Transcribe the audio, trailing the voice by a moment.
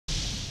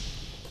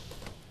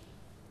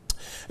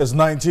It's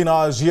 19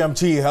 hours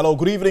GMT. Hello,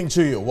 good evening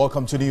to you.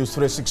 Welcome to News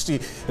 360.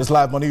 It's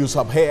live on News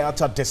Hub here at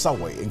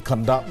Desawe in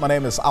Kanda. My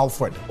name is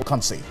Alfred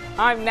Okansi.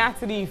 I'm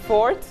Natalie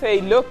Fort. A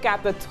look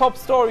at the top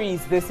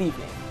stories this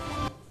evening.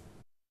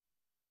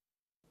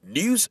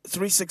 News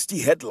 360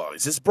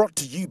 Headlines is brought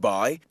to you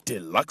by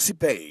Deluxe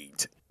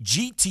Paid,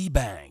 GT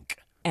Bank,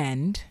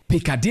 and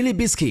Piccadilly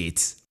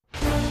Biscuits.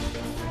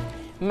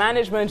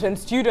 Management and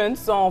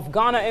students of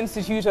Ghana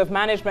Institute of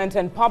Management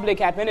and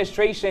Public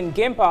Administration,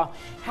 GIMPA,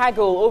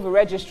 haggle over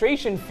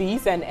registration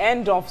fees and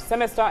end of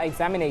semester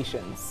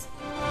examinations.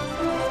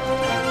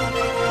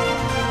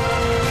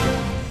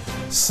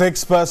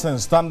 6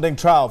 persons standing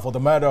trial for the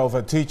murder of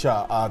a teacher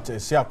at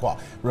Isiakwa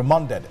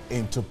remanded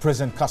into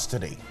prison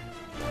custody.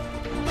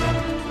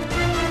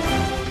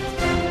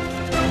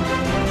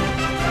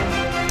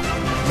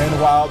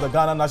 Meanwhile, the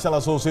Ghana National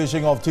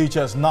Association of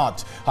Teachers,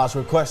 NAT, has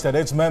requested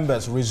its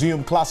members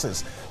resume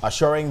classes,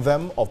 assuring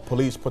them of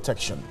police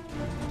protection.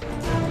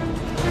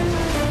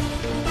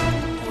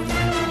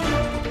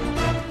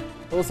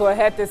 Also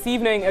ahead this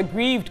evening,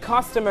 aggrieved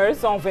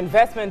customers of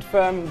investment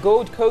firm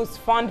Gold Coast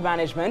Fund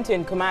Management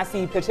in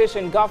Kumasi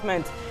petition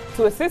government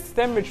to assist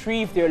them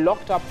retrieve their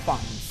locked-up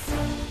funds.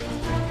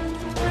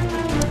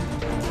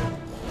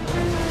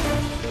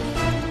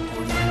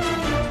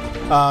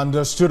 And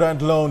the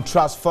Student Loan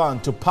Trust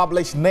Fund to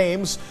publish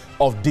names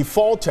of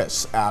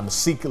defaulters and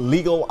seek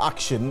legal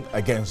action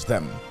against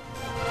them.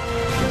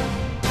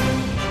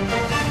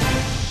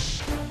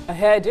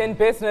 Ahead in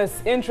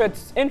business,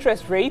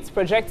 interest rates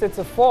projected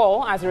to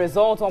fall as a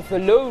result of the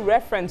low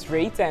reference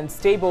rate and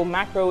stable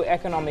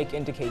macroeconomic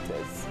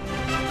indicators.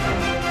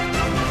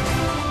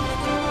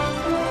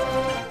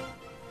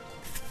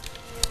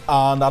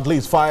 And at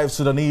least 5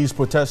 Sudanese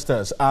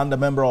protesters and a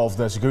member of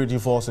the security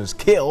forces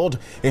killed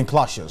in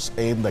clashes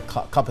in the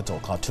capital,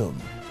 Khartoum.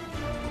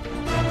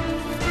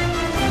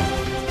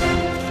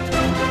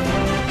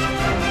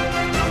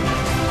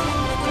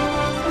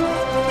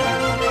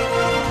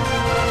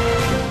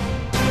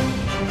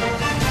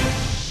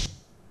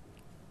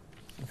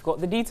 We've got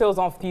the details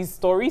of these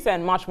stories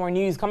and much more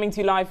news coming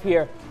to you live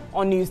here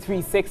on News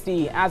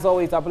 360. As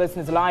always, our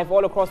listeners live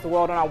all across the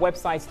world on our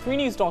websites,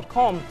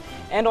 3news.com,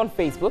 and on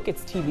Facebook,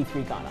 it's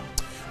TV3 Ghana.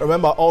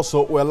 Remember,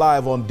 also, we're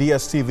live on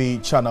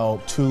DSTV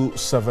channel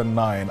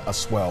 279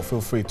 as well.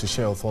 Feel free to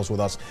share your thoughts with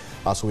us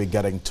as we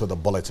get into the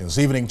bulletins.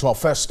 Evening to our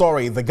first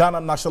story. The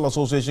Ghana National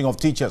Association of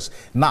Teachers,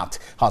 NAT,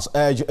 has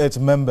urged its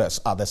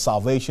members at the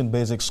Salvation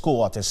Basic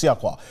School at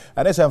Isiakwa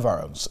and its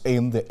environs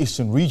in the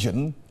eastern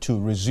region to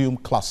resume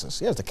classes.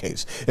 Here's the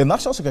case. The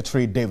National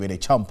Secretary, David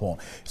Champon,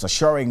 is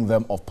assuring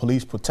them of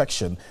police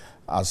protection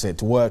as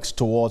it works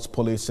towards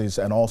policies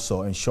and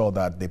also ensure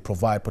that they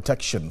provide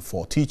protection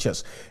for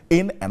teachers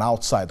in and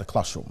outside the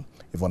classroom.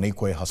 Yvonne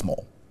Ikwe has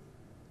more.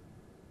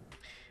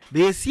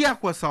 The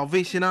Isiakwa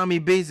Salvation Army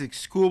Basic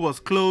School was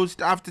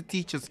closed after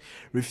teachers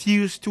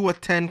refused to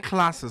attend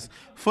classes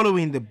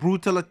following the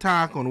brutal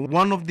attack on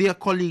one of their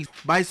colleagues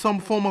by some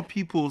former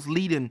pupils,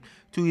 leading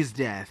to his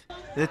death.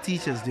 The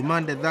teachers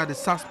demanded that the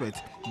suspects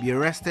be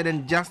arrested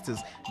and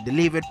justice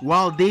delivered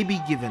while they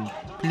be given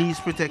police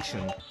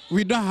protection.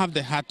 We don't have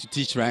the heart to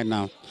teach right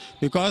now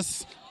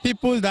because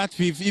people that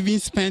we've even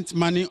spent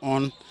money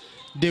on,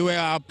 they were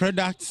our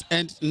products,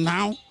 and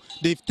now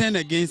they've turned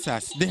against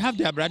us. They have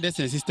their brothers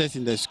and sisters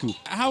in the school.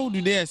 How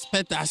do they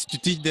expect us to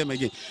teach them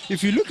again?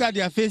 If you look at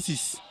their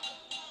faces,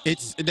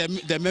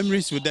 the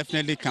memories will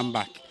definitely come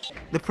back.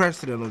 The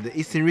president of the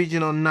Eastern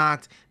Regional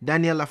NAT,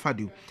 Daniel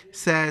Afadu,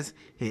 says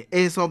he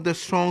is of the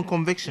strong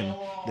conviction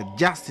that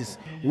justice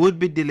would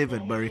be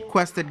delivered, but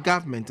requested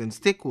government and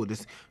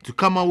stakeholders to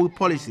come out with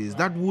policies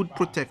that would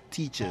protect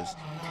teachers.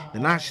 The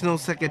National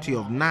Secretary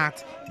of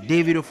NAT,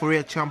 David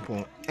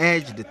Champon,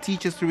 urged the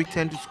teachers to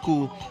return to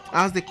school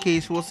as the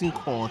case was in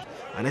court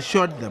and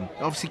assured them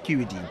of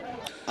security.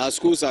 Our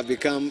schools have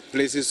become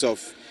places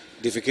of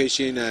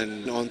defecation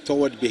and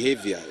untoward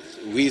behavior.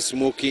 Weed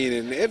smoking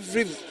and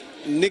every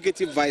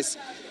negative vice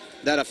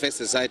that affects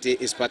society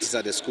is practiced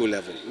at the school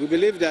level. We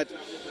believe that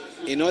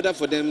in order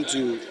for them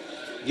to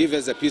give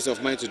us a peace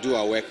of mind to do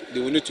our work, they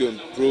will need to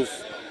improve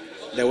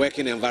the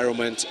working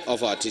environment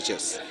of our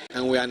teachers.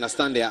 And we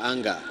understand their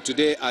anger.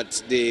 Today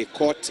at the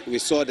court, we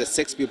saw the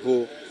 6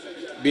 people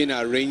being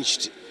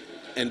arraigned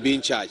and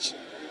being charged.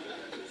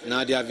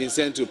 Now they have been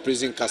sent to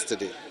prison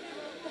custody.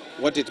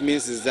 What it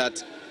means is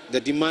that the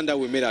demand that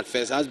we made at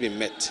first has been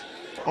met.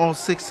 All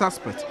 6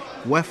 suspects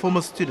were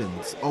former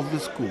students of the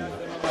school.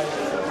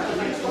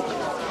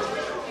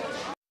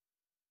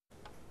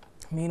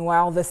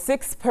 Meanwhile, the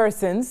 6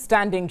 persons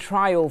standing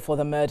trial for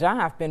the murder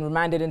have been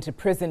remanded into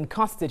prison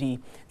custody.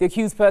 The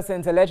accused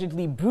persons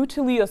allegedly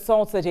brutally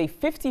assaulted a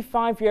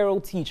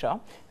 55-year-old teacher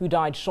who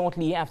died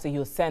shortly after he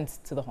was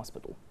sent to the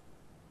hospital.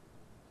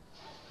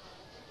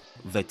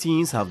 The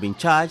teens have been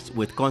charged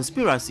with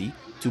conspiracy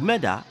to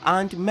murder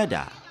and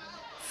murder.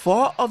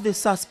 4 of the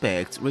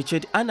suspects,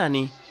 Richard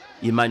Anani,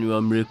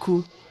 Emmanuel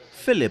Mreku,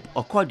 Philip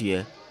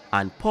Okodie,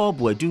 and Paul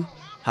Bwedu,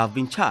 have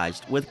been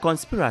charged with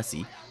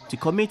conspiracy to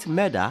commit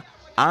murder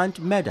and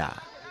murder.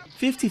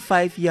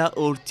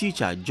 55-year-old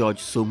teacher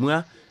George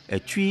Somua, a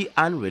tree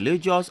and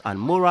religious and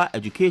moral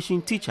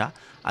education teacher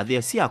at the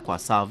Esiakwa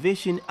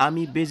Salvation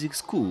Army Basic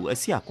School,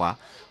 Esiakwa,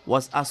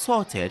 was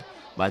assaulted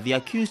by the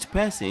accused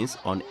persons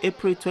on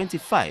April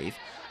 25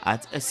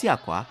 at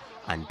Esiakwa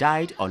and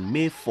died on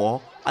May 4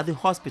 at the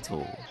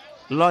hospital.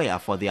 Lawyer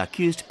for the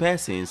accused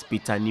persons,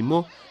 Peter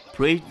Nimo,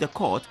 prayed the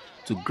court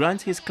to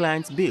grant his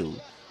client's bail,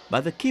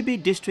 but the Kibi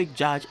District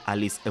Judge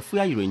Alice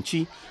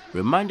Efuya-Yirenchi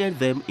remanded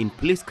them in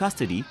police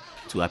custody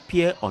to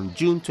appear on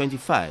June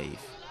 25.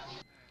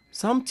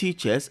 Some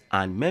teachers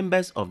and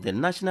members of the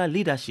national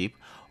leadership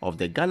of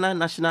the Ghana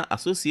National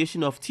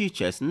Association of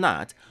Teachers,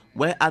 NAT,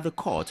 were at the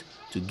court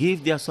to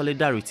give their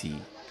solidarity.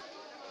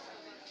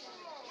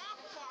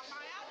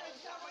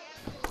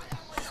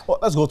 Well,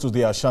 let's go to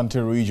the Ashanti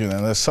region,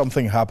 and there's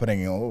something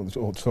happening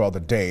throughout the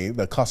day.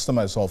 The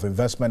customers of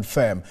investment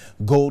firm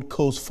Gold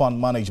Coast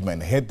Fund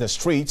Management hit the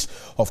streets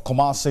of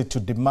Kumasi to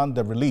demand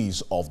the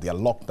release of their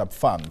locked-up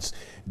funds.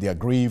 The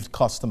aggrieved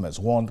customers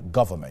want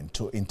government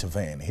to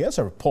intervene. Here's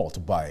a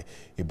report by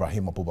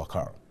Ibrahim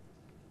Abubakar.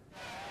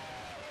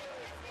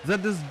 The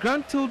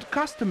disgruntled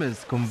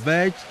customers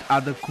converged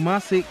at the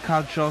Kumasi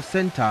Cultural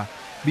Center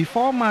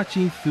before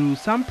marching through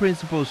some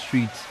principal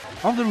streets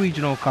of the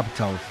regional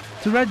capitals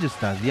to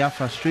register their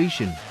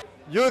frustration.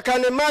 You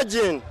can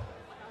imagine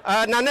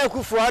Nana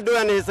Akufo-Addo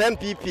and his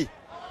MPP.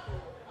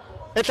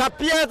 It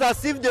appears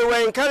as if they were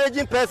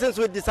encouraging persons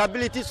with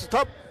disabilities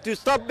to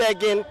stop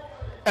begging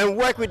and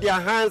work with their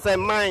hands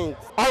and minds.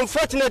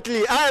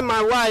 Unfortunately, I and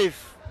my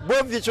wife,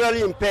 both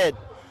visually impaired,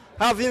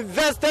 have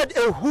invested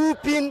a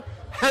whooping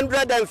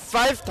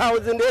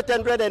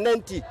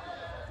 105,890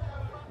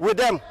 with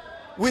them,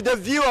 with the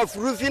view of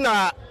roofing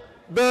our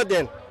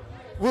building.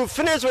 We've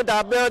finished with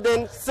our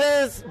building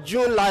since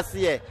June last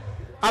year.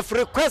 I've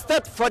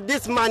requested for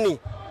this money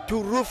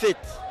to roof it,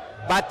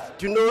 but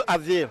to no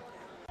avail.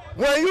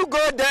 When you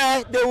go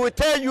there, they will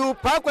tell you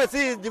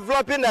Parkwesi is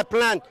developing a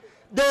plan.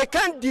 They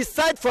can't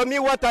decide for me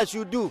what I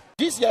should do.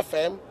 This year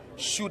firm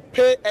should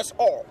pay us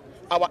all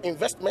our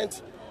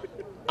investment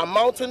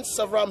amounting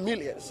several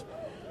millions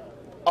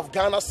of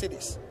Ghana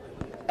cedis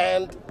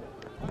and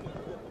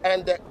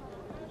the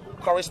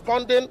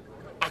corresponding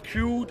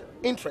accrued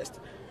interest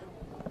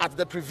at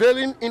the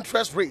prevailing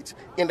interest rate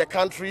in the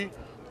country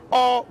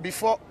on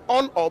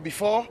or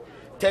before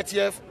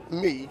 30th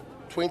May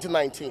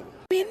 2019.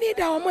 We need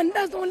our money.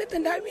 That's the only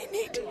thing that we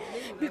need,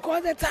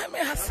 because the time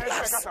has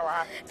lapsed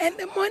and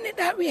the money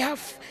that we have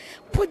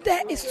put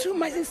there is too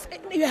much.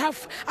 We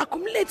have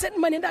accumulated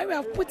money that we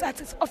have put at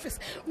his office.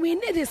 We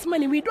need his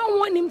money. We don't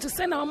want him to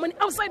send our money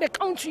outside the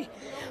country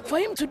for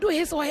him to do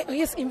his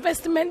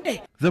investment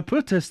there. The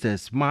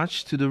protesters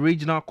marched to the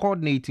Regional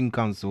Coordinating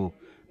Council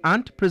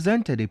and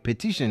presented a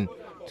petition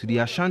to the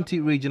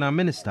Ashanti Regional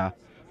Minister,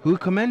 who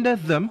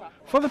commended them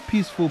for the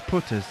peaceful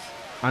protests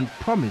and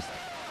promised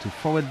to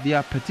forward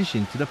their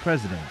petition to the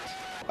President.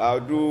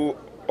 I'll do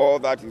all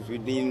that is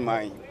within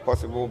my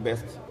possible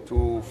best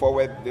to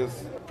forward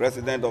this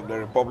President of the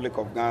Republic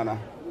of Ghana.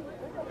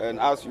 And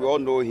as you all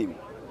know him,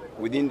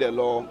 within the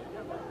law,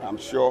 I'm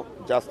sure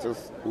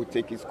justice will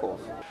take its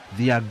course.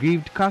 The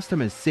aggrieved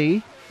customers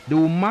say they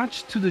will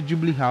march to the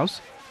Jubilee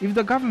House if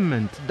the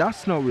government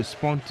does not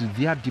respond to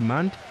their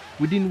demand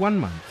within 1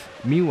 month.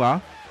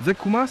 Meanwhile, the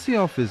Kumasi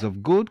office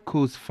of Gold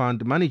Coast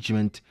Fund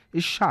Management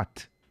is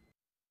shut.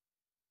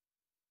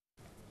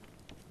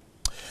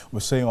 We're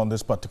saying on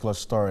this particular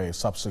story,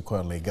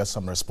 subsequently get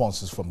some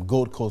responses from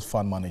Gold Coast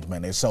Fund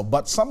Management itself,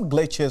 but some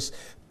glitches,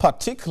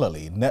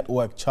 particularly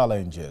network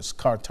challenges,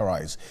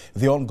 characterize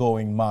the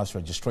ongoing mass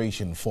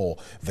registration for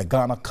the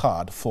Ghana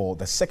card for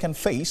the second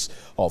phase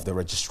of the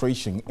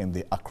registration in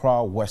the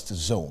Accra West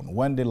Zone.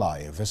 Wendy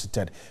Lai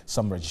visited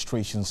some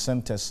registration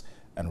centers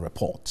and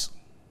reports.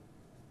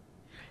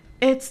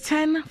 It's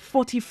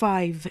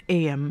 10:45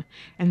 a.m.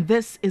 and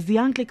this is the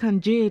Anglican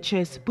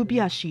JHS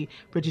Bubiashi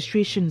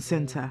Registration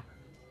Center.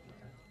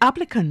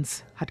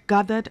 Applicants had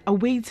gathered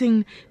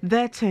awaiting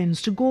their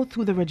turns to go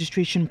through the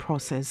registration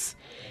process.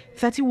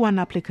 31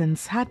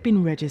 applicants had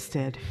been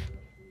registered.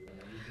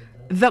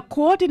 The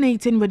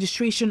coordinating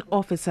registration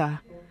officer,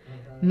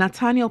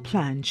 Nathaniel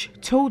Planch,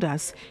 told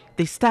us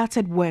they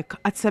started work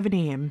at 7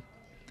 a.m.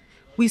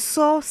 We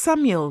saw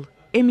Samuel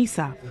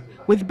Emisa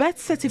with birth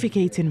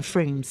certificate in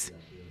frames.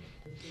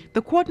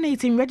 The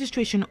coordinating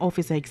registration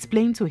officer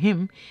explained to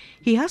him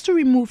he has to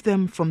remove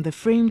them from the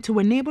frame to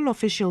enable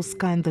officials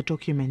scan the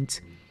document.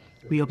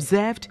 We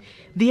observed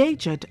the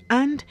aged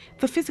and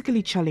the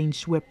physically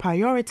challenged were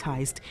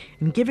prioritized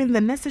and given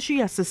the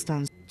necessary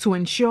assistance to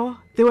ensure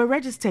they were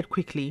registered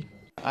quickly.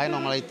 I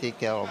normally take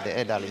care of the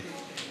elderly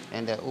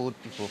and the old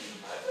people.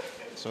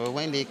 So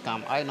when they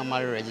come, I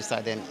normally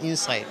register them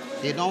inside.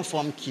 They don't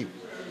form queue.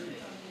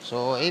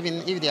 So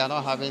even if they are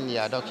not having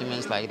their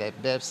documents like the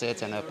birth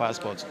cert and the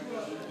passport,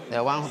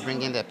 the one who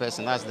bringing the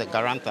person, that's the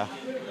guarantor,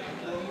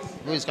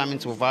 who is coming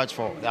to vouch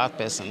for that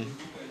person.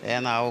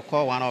 And I will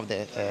call one of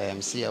the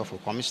CFO,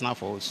 Commissioner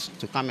for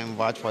to come and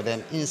vouch for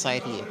them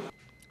inside here.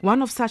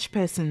 One of such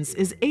persons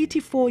is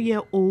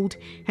 84-year-old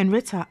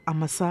Henrietta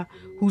Amasa,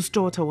 whose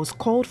daughter was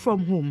called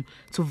from home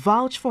to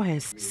vouch for her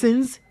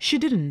since she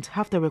didn't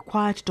have the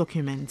required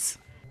documents.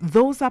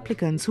 Those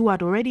applicants who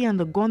had already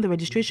undergone the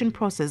registration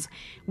process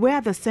were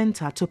at the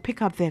center to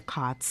pick up their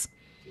cards.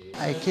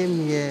 I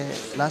came here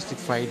last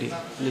Friday.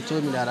 They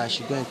told me that I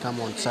should go and come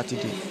on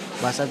Saturday.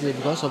 But Saturday,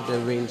 because of the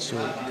rain, so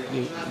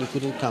they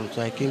couldn't come,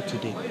 so I came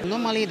today.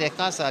 Normally, the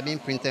cards are being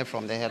printed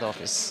from the head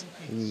office.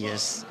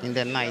 Yes, in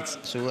the night.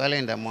 So early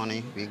in the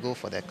morning, we go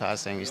for the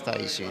cards and we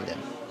start issuing them.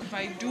 If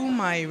I do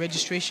my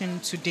registration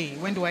today,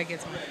 when do I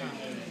get my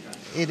card?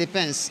 It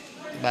depends.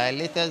 By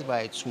latest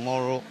by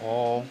tomorrow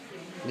or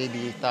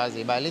maybe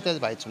Thursday. By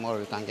latest by tomorrow,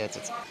 you can get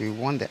it. We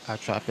want the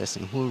actual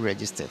person who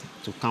registered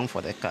to come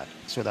for the card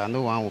so that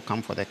no one will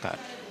come for the card.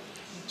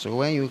 So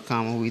when you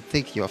come, we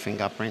take your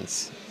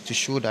fingerprints to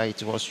show that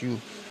it was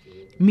you.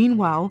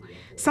 Meanwhile,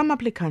 some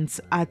applicants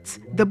at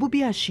the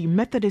Bubiashi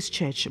Methodist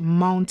Church,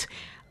 Mount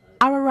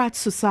Ararat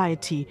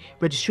Society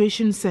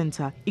Registration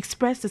Center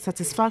expressed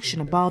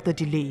dissatisfaction about the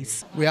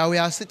delays. We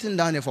are sitting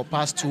down there for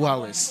past 2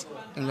 hours,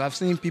 and we have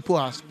seen people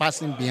are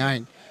passing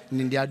behind.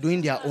 And they are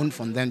doing their own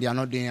for them, they are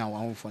not doing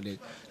our own for them.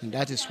 And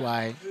that is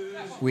why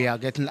we are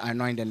getting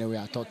annoyed and we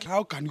are talking.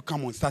 How can you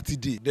come on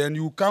Saturday? Then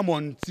you come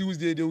on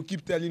Tuesday, they will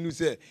keep telling you,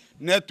 say,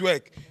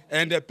 network,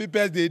 and the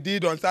papers they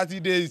did on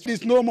Saturday,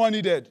 it's no more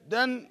needed.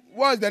 Then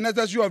what is the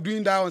necessity of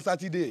doing that on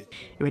Saturday?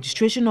 A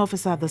registration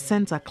officer at the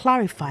center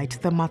clarified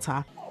the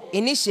matter.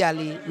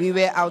 Initially, we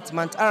were out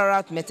Mount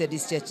Ararat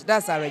Methodist Church.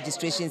 That's our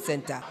registration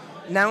center.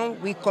 Now,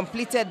 we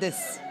completed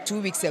this 2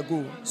 weeks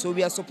ago, so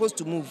we are supposed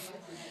to move.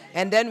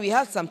 And then we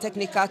had some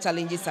technical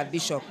challenges at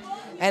Bishop.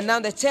 And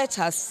now the church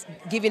has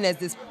given us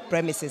these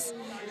premises.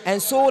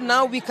 And so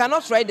now we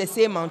cannot write the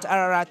same Mount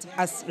Ararat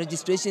as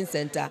registration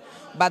center,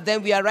 but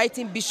then we are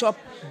writing Bishop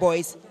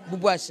Boys,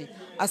 Bubuashi,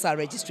 as our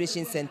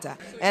registration center.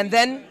 And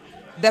then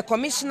the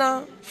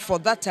commissioner for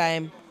that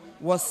time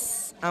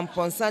was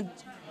Amponsa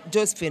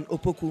Josephine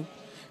Opoku.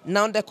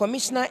 Now the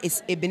commissioner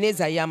is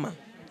Ebenezer Yama.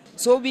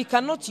 So we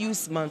cannot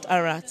use Mount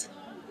Ararat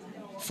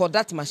for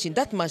that machine.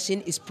 That machine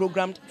is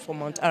programmed for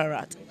Mount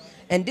Ararat.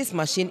 And this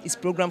machine is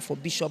programmed for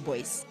Bishop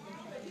Boys.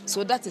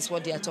 So that is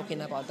what they are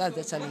talking about. That's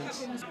the challenge.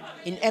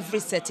 In every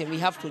setting, we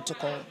have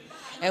protocol.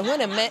 And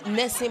when a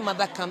nursing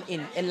mother comes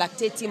in, a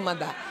lactating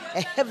mother,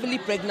 a heavily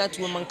pregnant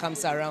woman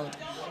comes around,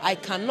 I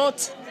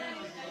cannot,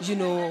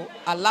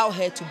 allow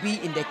her to be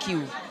in the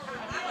queue.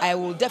 I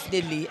will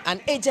definitely, an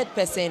aged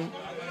person,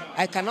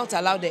 I cannot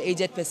allow the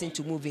aged person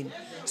to move in.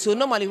 So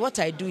normally what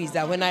I do is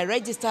that when I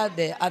register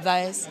the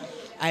others,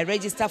 I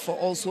register for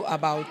also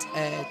about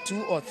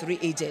 2 or 3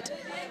 aged.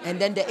 And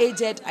then the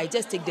aged, I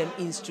just take them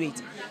in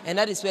straight. And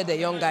that is where the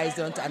young guys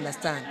don't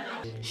understand.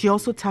 She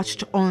also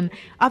touched on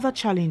other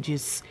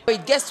challenges.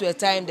 It gets to a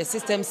time the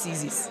system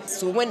ceases.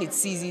 So when it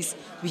ceases,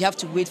 we have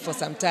to wait for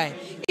some time.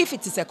 If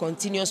it is a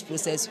continuous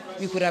process,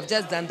 we could have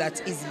just done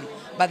that easily.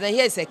 But then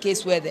here is a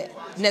case where the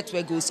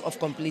network goes off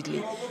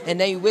completely. And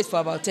then you wait for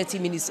about 30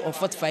 minutes or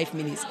 45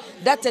 minutes.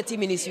 That 30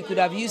 minutes you could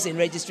have used in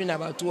registering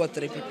about 2 or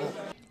 3 people.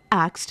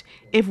 Asked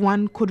if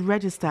one could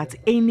register at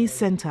any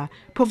center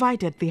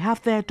provided they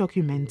have their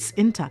documents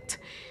intact.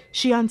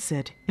 She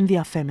answered in the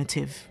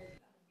affirmative.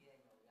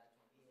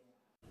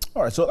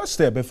 All right, so let's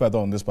stay a bit further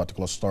on this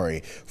particular story.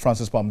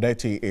 Francis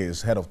Pamdeti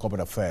is head of corporate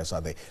affairs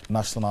at the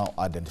National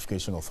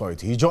Identification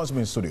Authority. He joins me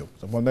in studio.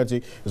 So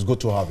Pamdeti, it's good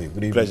to have you.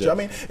 Good evening. Pleasure. I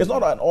mean, it's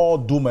not an all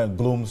doom and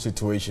gloom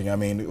situation. I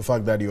mean, the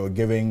fact that you're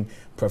giving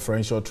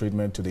preferential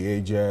treatment to the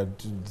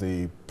aged,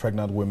 the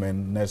pregnant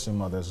women, nursing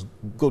mothers,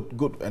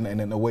 good,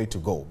 and a way to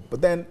go. But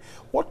then,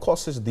 what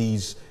causes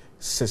these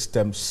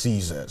system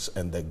seizures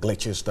and the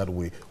glitches that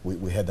we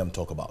heard them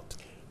talk about?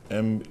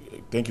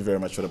 Thank you very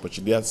much for the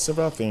opportunity. There are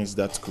several things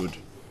that could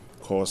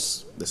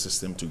cause the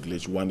system to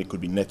glitch. One, it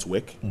could be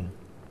network,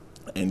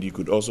 and you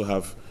could also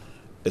have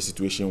a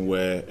situation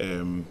where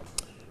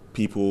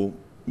people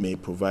may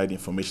provide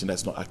information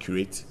that's not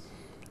accurate,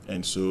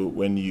 and so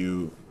when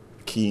you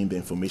key in the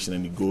information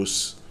and it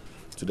goes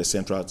to the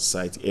central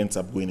site, it ends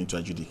up going into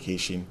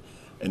adjudication,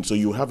 and so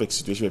you have a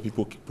situation where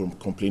people keep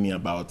complaining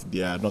about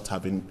they are not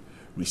having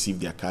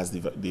received their cards.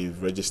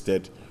 They've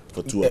registered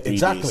for 2 or 3 days.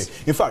 Exactly.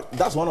 In fact,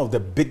 that's one of the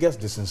biggest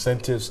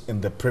disincentives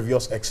in the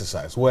previous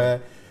exercise, where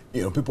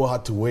people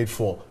had to wait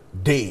for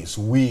days,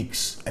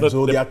 weeks, and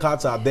so their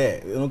cards are there.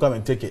 They don't come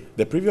and take it.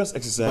 The previous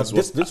exercise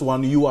was this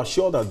one. You are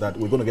sure that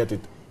we're going to get it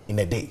in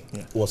a day.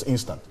 Yeah. It was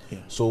instant. Yeah.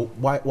 So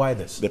why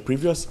this? The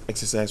previous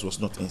exercise was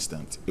not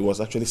instant. It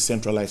was actually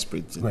centralized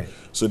printing. Right.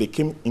 So they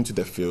came into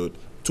the field,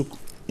 took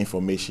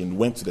information,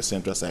 went to the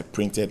central site,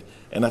 printed,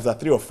 and after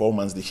 3 or 4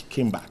 months they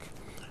came back.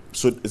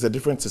 So it's a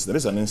different system.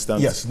 It's an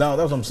instant. Yes. Now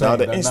that's what I'm saying.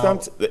 Now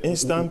the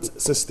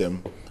instant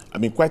system. I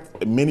mean,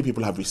 quite many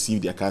people have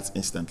received their cards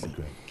instantly.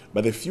 Okay.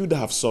 But the few that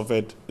have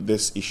suffered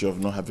this issue of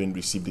not having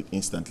received it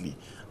instantly,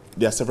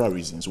 there are several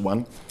reasons.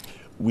 One,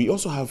 we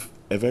also have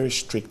a very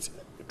strict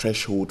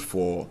threshold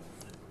for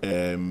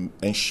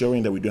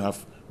ensuring that we don't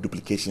have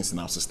duplications in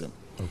our system.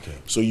 Okay.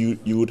 So you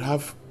would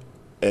have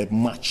a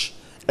match.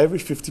 Every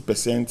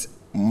 50%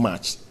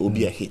 match will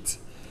be a hit.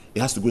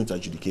 it has to go into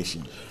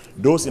adjudication.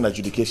 Those in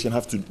adjudication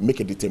have to make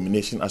a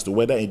determination as to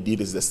whether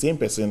indeed it's the same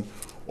person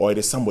or it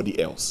is somebody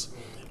else.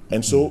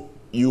 And so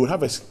you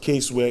have a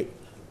case where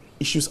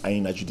issues are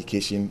in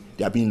adjudication,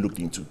 they are being looked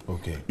into.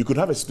 Okay. You could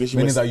have a situation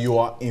meaning that you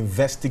are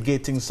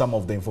investigating some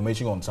of the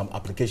information on some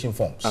application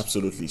forms.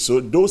 Absolutely. So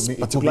those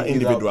particular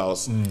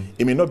individuals,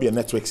 it may not be a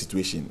network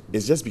situation.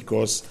 It's just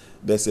because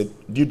there's a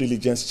due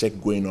diligence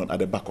check going on at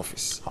the back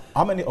office.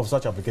 How many of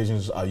such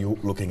applications are you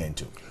looking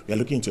into? We are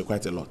looking into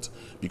quite a lot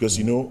because,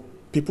 you know,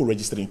 people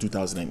registered in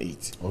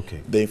 2008.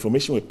 Okay. The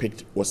information we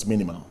picked was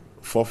minimal,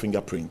 4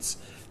 fingerprints.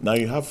 Now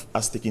you have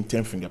us taking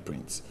 10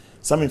 fingerprints.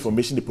 Some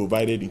information they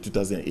provided in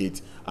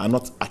 2008 are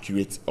not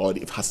accurate or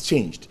it has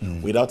changed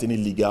without any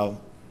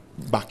legal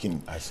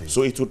backing. I see.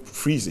 So it would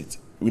freeze it.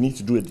 We need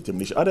to do a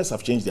determination. Others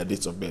have changed their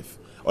dates of birth.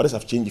 Others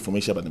have changed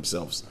information about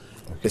themselves.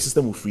 Okay. The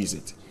system will freeze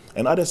it.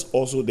 And others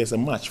also, there's a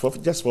match for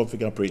just 4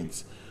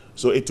 fingerprints.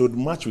 So it would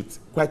match with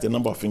quite a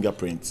number of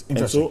fingerprints.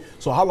 Interesting. And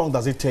so how long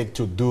does it take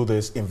to do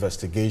this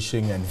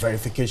investigation and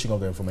verification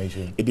of the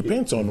information? It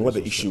depends on what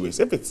the issue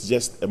is. If it's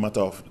just a matter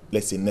of,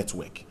 let's say,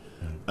 network,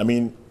 I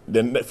mean,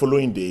 the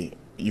following day,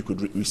 you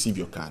could receive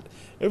your card.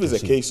 If it's a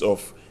case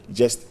of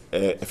just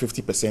a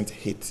 50%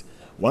 hit,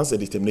 once a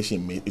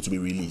determination is made, it will be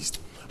released.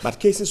 But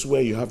cases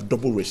where you have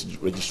double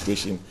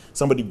registration,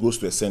 somebody goes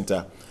to a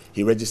center,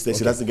 he registers,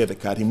 he doesn't get the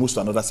card, he moves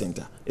to another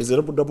center. It's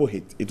a double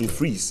hit. It will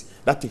freeze.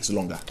 That takes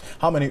longer.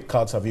 How many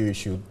cards have you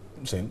issued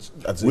since?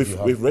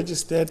 We've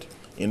registered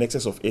in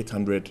excess of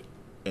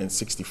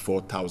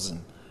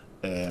 864,000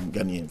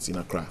 Ghanaians in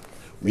Accra.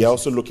 We are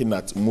also looking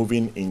at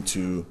moving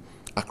into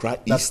Accra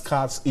East. That's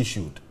cards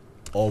issued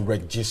or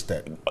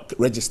registered?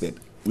 Registered.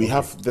 We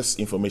have this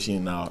information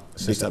in our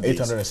database.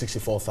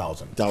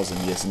 864,000.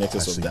 Yes, in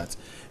excess of that.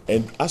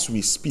 And as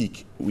we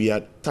speak, we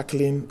are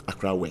tackling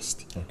Accra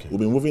West. Okay. We'll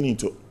be moving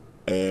into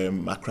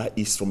Accra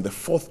East from the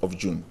 4th of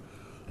June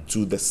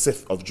to the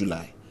 6th of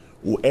July.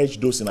 We'll urge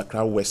those in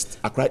Accra West,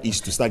 Accra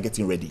East to start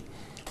getting ready.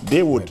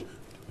 They would,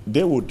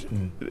 I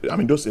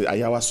mean, those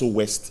Ayawaso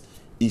West,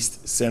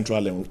 East,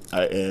 Central, and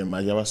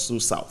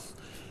Ayawaso South.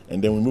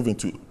 And then we move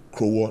into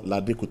Krowo,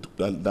 Ladade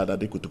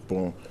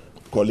Kutupon,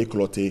 Kole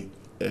Klote,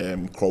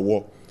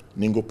 Krowo,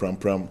 Ningo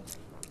Pram,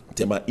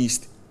 Tema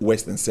East,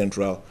 West, and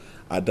Central,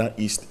 Adan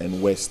East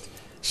and West,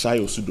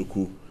 Shayo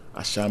Sudoku,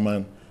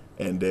 Ashaman,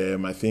 and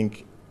I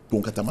think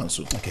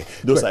Bunkatamansu. Okay.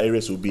 Those are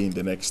areas will be in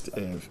the next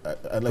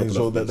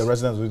so the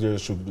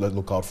residents should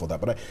look out for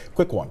that. But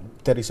quick one,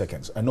 30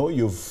 seconds. I know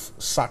you've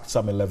sacked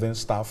some 11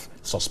 staff,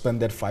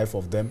 suspended 5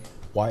 of them.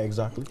 Why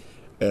exactly?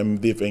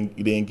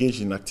 They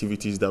engage in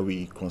activities that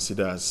we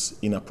consider as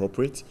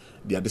inappropriate.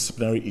 They are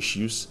disciplinary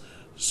issues.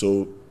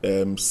 So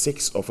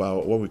 6 of our,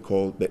 what we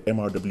call the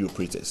MRW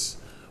operators,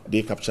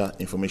 they capture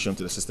information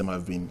to the system,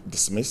 have been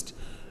dismissed.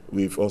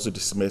 We've also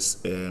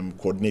dismissed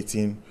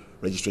coordinating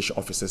registration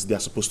officers. They are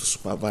supposed to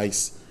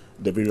supervise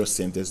the various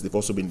centers. They've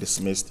also been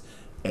dismissed.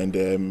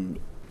 And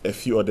a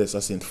few others,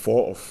 as in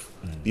 4 of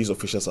these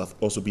officials, have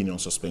also been on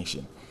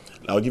suspension.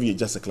 I'll give you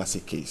just a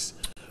classic case.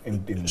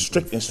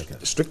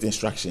 Strict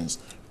instructions.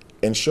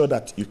 Ensure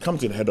that you come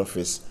to the head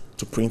office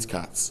to print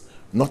cards,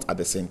 not at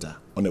the center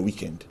on a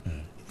weekend.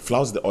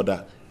 Flouts the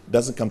order,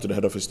 doesn't come to the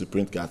head office to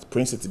print cards,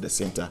 prints it in the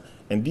center.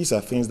 And these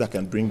are things that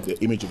can bring the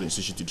image of the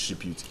institution to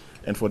disrepute.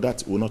 And for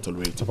that, we'll not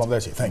tolerate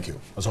it. Thank you,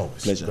 as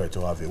always. Pleasure. Great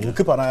to have you. We'll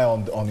keep an eye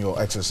on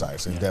your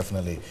exercise and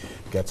definitely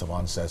get some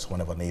answers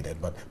whenever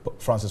needed. But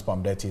Francis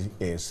Pamdeti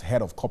is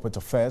Head of Corporate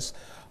Affairs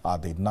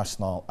at the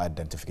National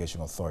Identification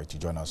Authority.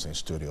 Join us in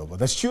studio. But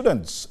the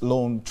Students'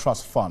 Loan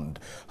Trust Fund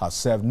has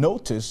served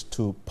notice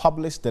to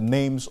publish the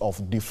names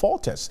of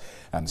defaulters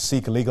and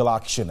seek legal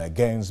action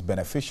against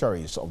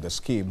beneficiaries of the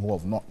scheme who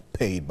have not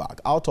paid back.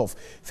 Out of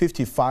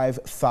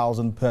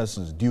 55,000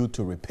 persons due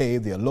to repay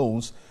their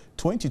loans,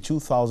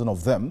 22,000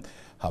 of them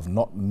have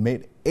not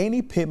made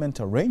any payment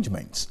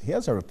arrangements.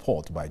 Here's a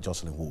report by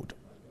Jocelyn Wood.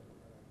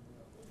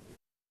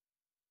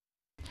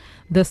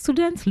 The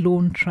Student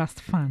Loan Trust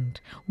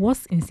Fund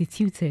was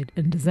instituted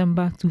in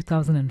December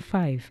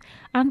 2005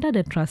 under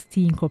the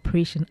Trustee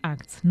Incorporation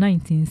Act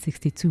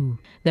 1962.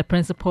 The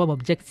principal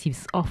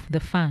objectives of the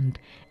fund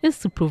is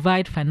to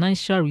provide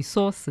financial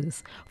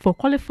resources for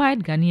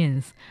qualified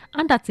Ghanaians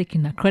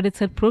undertaking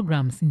accredited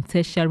programs in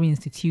tertiary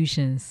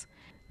institutions.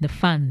 The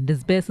fund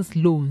disburses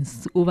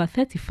loans to over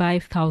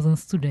 35,000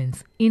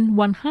 students in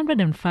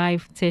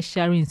 105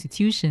 tertiary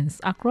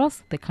institutions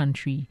across the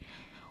country.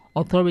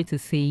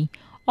 Authorities say,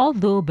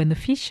 although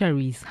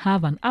beneficiaries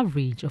have an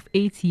average of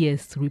 8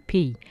 years to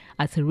repay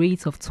at a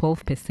rate of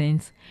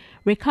 12%,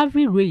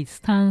 recovery rate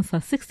stands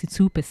at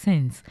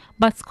 62%,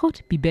 but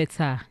could be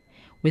better.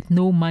 With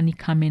no money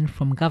coming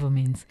from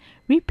government,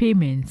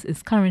 repayment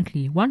is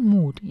currently one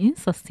mode in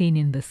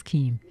sustaining the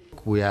scheme.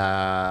 We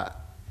are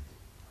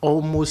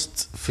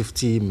almost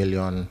 50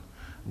 million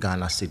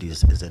Ghana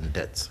cedis is in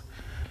debt.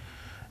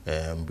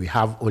 We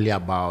have only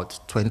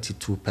about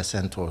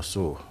 22% or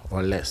so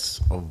or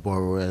less of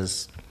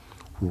borrowers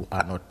who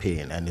are not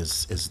paying, and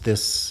it's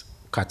this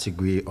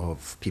category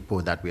of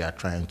people that we are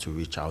trying to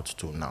reach out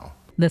to now.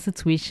 The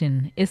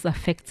situation is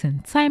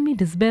affecting timely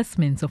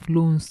disbursements of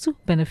loans to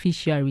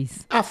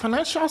beneficiaries. Our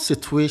financial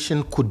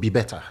situation could be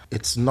better.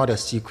 It's not a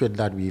secret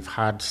that we've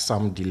had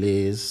some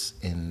delays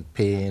in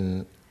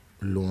paying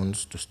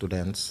loans to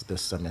students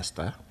this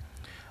semester,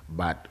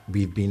 but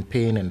we've been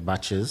paying in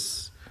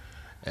batches.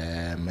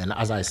 And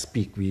as I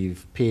speak,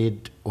 we've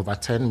paid over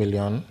 10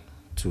 million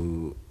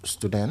to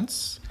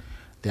students.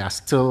 There are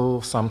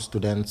still some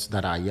students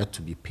that are yet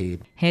to be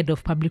paid. Head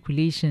of Public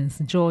Relations,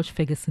 George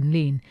Ferguson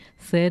Lane,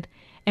 said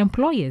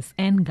employers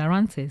and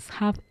guarantors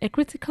have a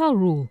critical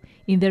role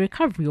in the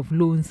recovery of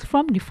loans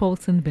from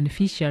defaulting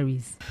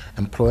beneficiaries.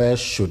 Employers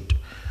should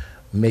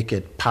make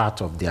it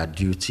part of their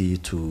duty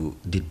to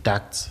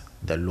deduct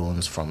the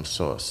loans from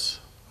source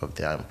of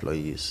their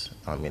employees.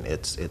 I mean,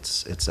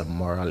 it's a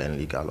moral and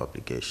legal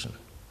obligation.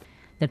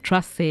 The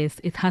trust says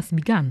it has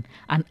begun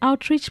an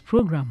outreach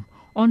program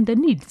on the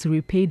need to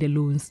repay the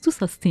loans to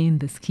sustain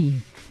the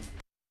scheme.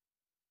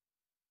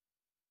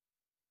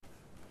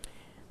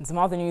 In some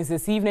other news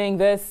this evening,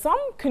 there's some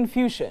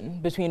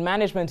confusion between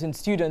management and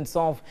students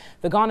of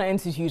the Ghana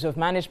Institute of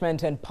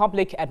Management and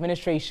Public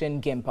Administration,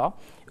 GIMPA,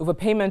 over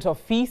payment of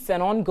fees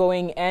and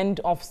ongoing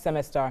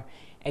end-of-semester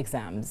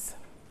exams.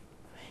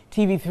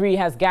 TV3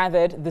 has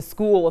gathered the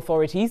school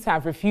authorities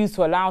have refused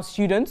to allow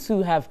students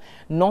who have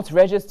not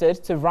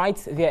registered to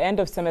write their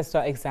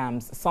end-of-semester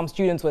exams. Some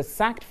students were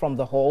sacked from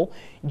the hall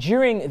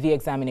during the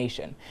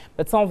examination.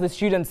 But some of the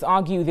students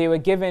argue they were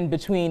given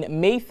between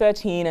May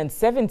 13 and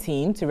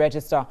 17 to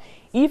register,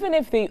 even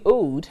if they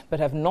owed but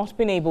have not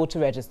been able to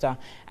register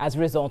as a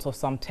result of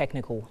some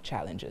technical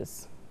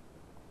challenges.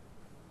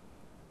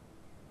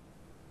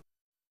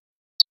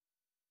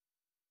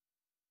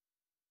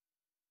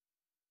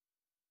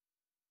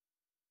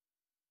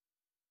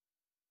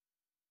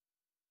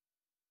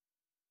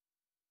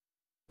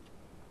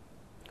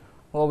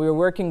 Well, we're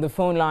working the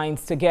phone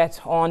lines to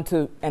get on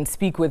to and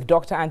speak with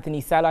Dr.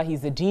 Anthony Salah.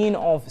 He's the Dean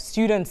of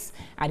Students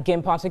at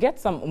GIMPA to get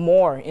some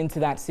more into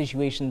that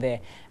situation there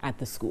at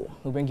the school.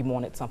 We'll bring you more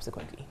on it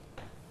subsequently.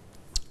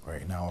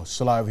 Right now,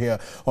 still live here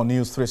on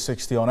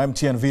NEWS360 on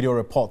MTN Video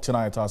Report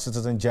tonight. Our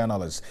citizen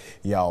journalist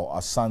Yao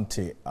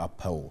Asante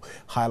Apel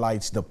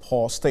highlights the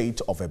poor state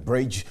of a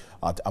bridge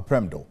at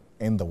Apremdo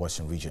in the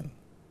Western region.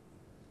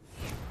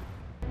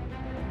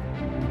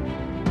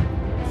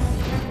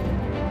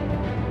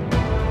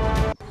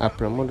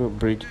 Apremdo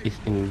Bridge is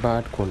in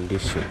bad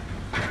condition,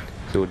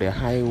 so the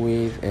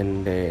highways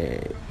and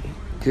the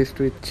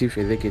district chief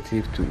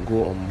executive to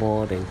go on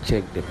board and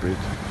check the bridge.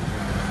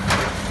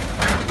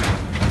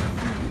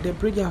 The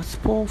bridge has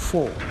spoiled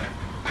for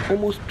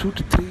almost 2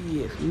 to 3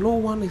 years. No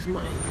one is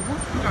minding.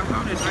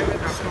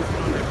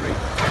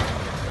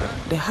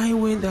 The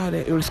highway that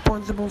are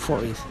responsible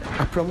for is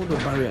Apremdo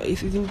barrier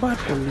is in bad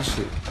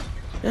condition.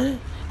 The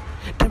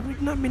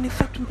regional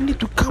minister need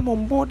to come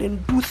on board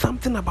and do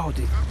something about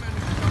it.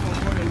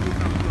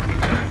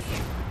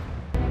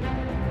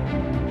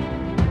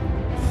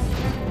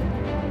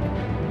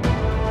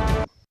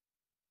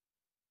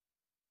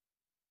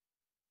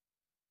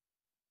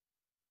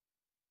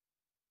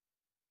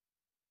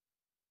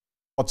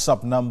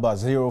 WhatsApp number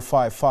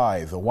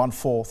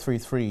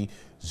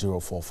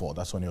 055-1433-044.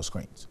 That's on your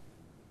screens.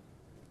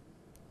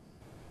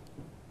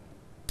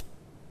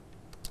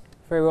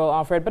 Very well,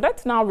 Alfred. But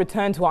let's now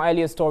return to our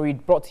earlier story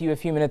brought to you a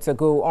few minutes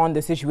ago on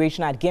the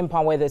situation at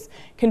GIMPA, where there's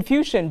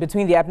confusion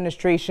between the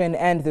administration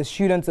and the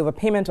students over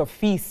payment of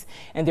fees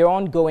and their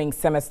ongoing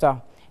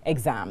semester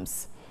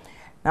exams.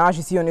 Now, as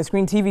you see on your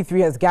screen, TV3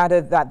 has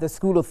gathered that the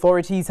school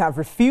authorities have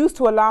refused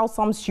to allow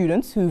some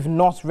students who've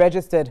not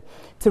registered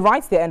to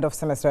write their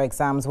end-of-semester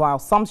exams, while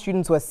some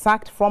students were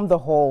sacked from the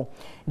hall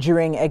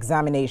during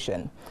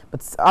examination.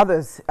 But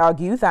others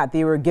argue that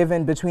they were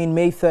given between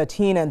May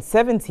 13 and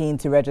 17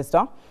 to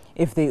register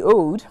if they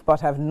owed,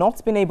 but have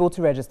not been able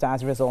to register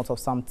as a result of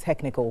some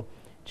technical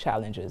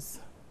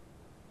challenges.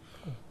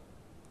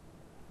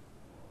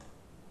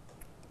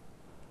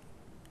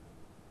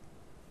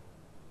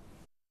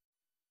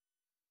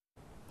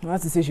 Well,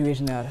 that's the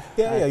situation there.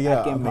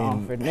 At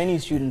GIMPA. Many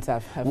students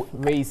have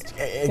raised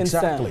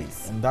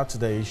concerns. And that's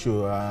the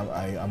issue.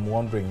 I'm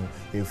wondering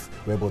if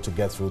we're able to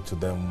get through to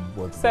them.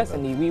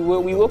 Certainly, we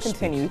will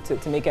continue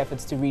to make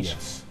efforts to reach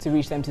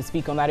them to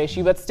speak on that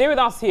issue. But stay with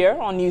us here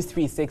on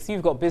NEWS360.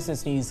 You've got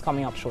business news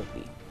coming up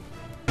shortly.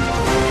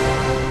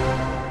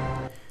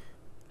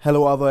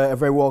 Hello, a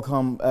very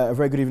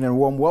good evening and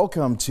warm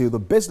welcome to the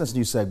business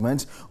news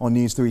segment on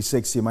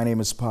NEWS360. My name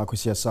is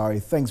Parkwesi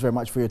Asari. Thanks very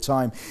much for your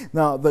time.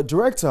 Now, the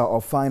Director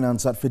of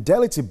Finance at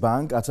Fidelity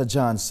Bank,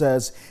 Atajan,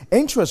 says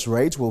interest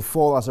rates will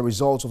fall as a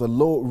result of the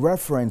low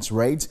reference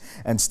rate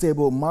and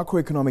stable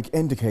macroeconomic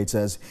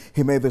indicators.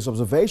 He made this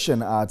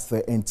observation at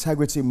the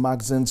Integrity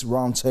Magazine's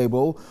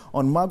roundtable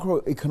on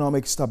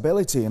macroeconomic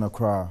stability in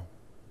Accra.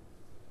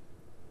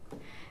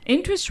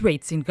 Interest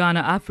rates in Ghana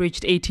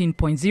averaged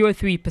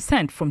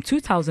 18.03% from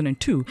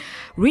 2002,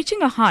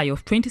 reaching a high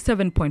of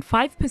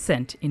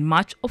 27.5% in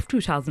March of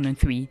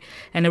 2003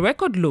 and a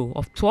record low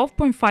of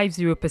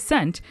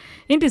 12.50%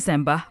 in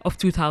December of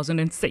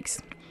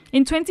 2006.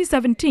 In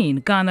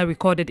 2017, Ghana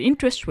recorded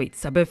interest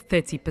rates above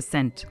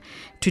 30%.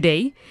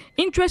 Today,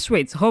 interest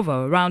rates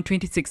hover around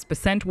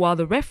 26%, while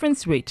the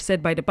reference rate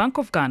set by the Bank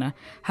of Ghana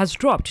has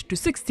dropped to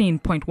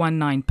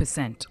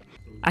 16.19%.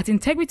 At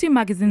Integrity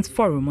Magazine's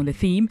forum on the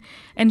theme,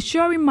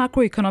 Ensuring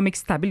Macroeconomic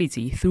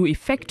Stability Through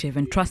Effective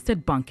and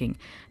Trusted Banking,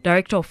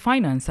 Director of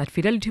Finance at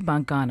Fidelity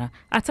Bank Ghana,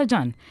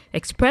 Atajan,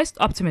 expressed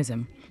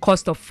optimism.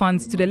 Cost of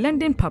funds to the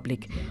lending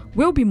public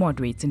will be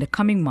moderate in the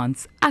coming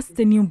months as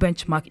the new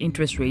benchmark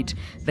interest rate,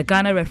 the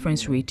Ghana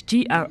reference rate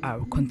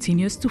GRR,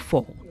 continues to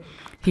fall.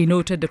 He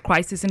noted the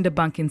crisis in the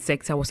banking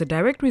sector was a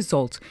direct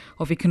result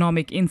of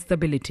economic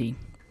instability.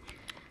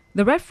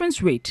 The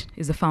reference rate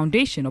is the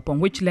foundation upon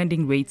which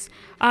lending rates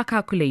are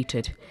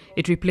calculated.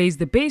 It replaced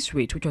the base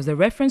rate, which was the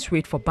reference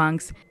rate for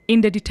banks,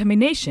 in the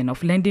determination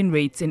of lending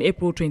rates in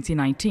April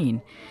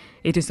 2019.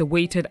 It is a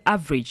weighted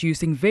average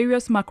using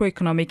various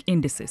macroeconomic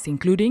indices,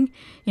 including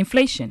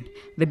inflation,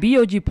 the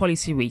BOG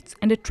policy rate,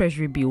 and the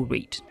Treasury bill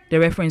rate. The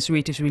reference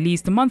rate is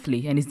released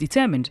monthly and is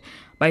determined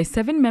by a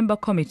 7-member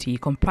committee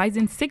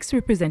comprising 6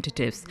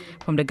 representatives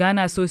from the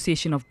Ghana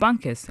Association of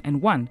Bankers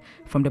and 1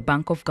 from the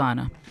Bank of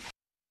Ghana.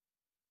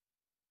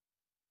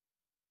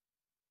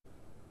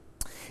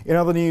 In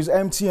other news,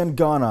 MTN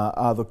Ghana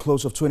at the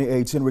close of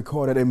 2018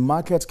 recorded a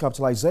market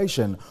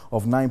capitalization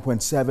of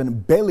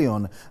 9.7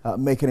 billion,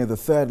 making it the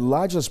 3rd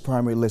largest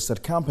primary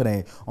listed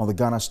company on the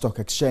Ghana Stock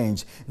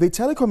Exchange. The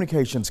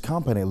telecommunications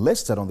company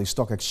listed on the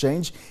stock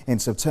exchange in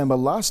September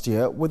last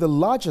year with the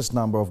largest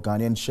number of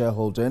Ghanaian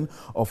shareholding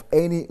of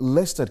any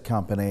listed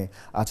company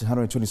at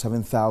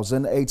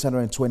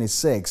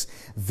 127,826.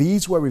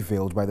 These were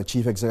revealed by the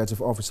Chief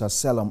Executive Officer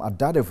Selim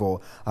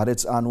Adadevo at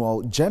its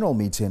annual general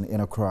meeting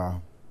in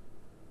Accra.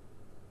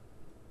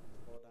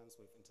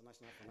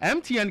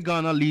 MTN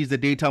Ghana leads the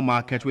data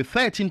market with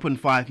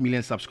 13.5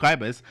 million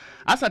subscribers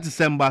as at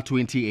December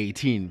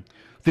 2018.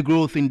 The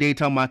growth in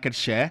data market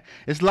share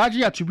is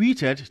largely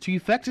attributed to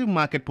effective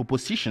market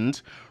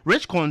propositions,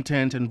 rich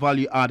content and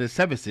value-added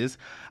services,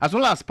 as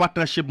well as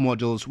partnership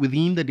models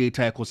within the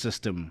data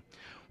ecosystem.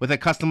 With a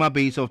customer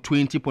base of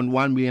 20.1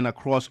 million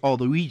across all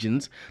the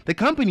regions, the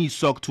company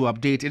sought to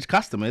update its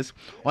customers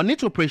on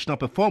its operational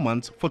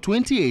performance for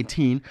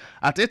 2018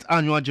 at its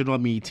annual general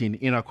meeting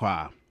in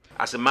Accra.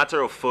 As a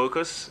matter of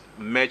focus,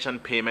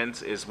 merchant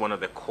payments is one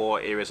of the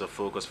core areas of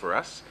focus for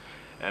us.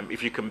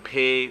 If you can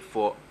pay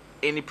for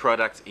any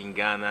product in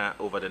Ghana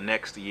over the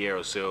next year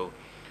or so,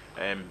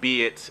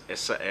 be it a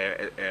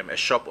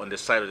shop on the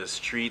side of the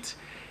street,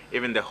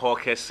 even the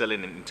hawkers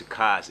selling into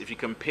cars, if you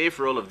can pay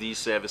for all of these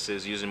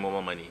services using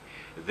mobile money,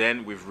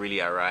 then we've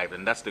really arrived,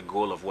 and that's the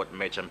goal of what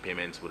merchant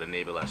payments would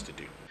enable us to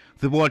do.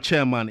 The board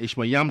chairman,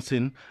 Ishmael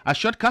Yamson,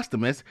 assured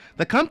customers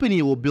the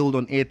company will build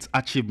on its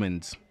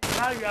achievements.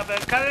 Now you have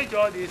encouraged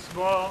all these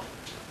small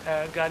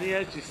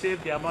Ghanaians to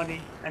save their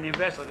money and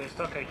invest on the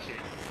stock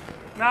exchange.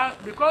 Now,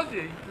 because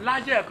the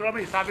larger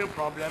economy is having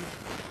problems,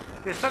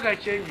 the stock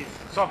exchange is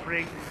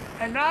suffering,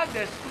 and now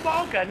the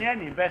small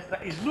Ghanaian investor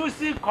is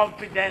losing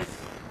confidence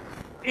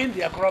in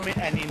the economy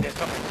and in the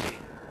stock exchange.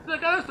 So the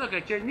Ghana Stock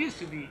Exchange needs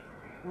to be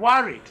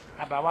worried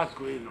about what's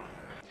going on.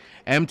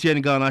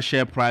 MTN Ghana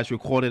share price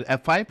recorded a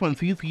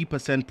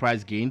 5.33%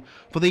 price gain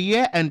for the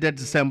year ended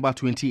December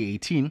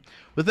 2018,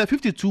 with a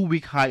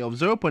 52-week high of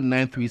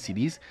 0.93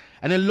 cedis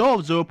and a low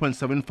of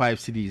 0.75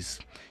 cedis.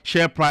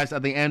 Share price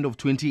at the end of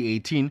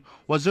 2018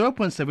 was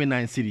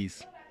 0.79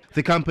 cedis.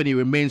 The company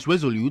remains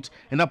resolute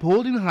in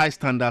upholding high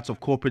standards of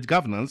corporate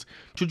governance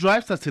to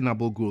drive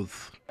sustainable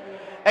growth.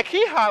 A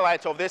key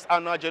highlight of this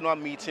annual general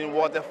meeting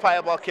was the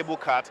fiber cable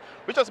cut,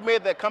 which has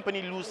made the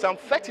company lose some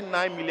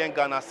 39 million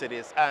Ghana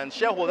cedis, and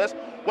shareholders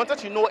wanted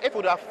to know if it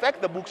would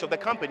affect the books of the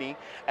company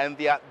and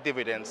their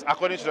dividends.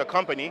 According to the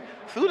company,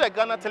 through the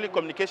Ghana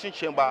Telecommunication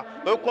Chamber,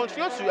 they will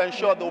continue to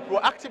ensure they will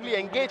proactively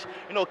engage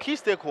key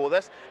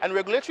stakeholders and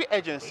regulatory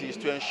agencies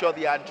to ensure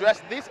they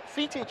address this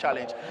fleeting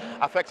challenge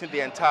affecting the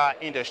entire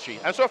industry.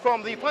 And so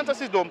from the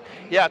Fantasy Dome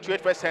here at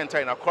Trade Fair Center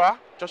in Accra,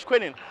 Josh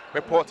Quinnin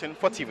reporting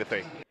for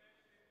TV3.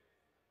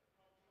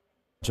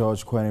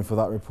 George Quentin for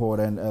that report,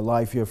 and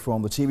live here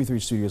from the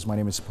TV3 studios. My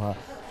name is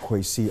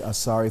Kwesi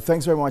Asari.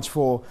 Thanks very much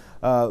for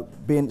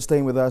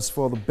staying with us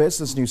for the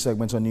business news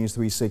segment on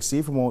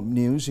News360. For more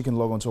news, you can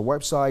log on to our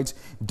website,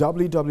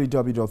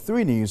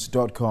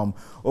 www.3news.com.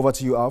 Over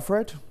to you,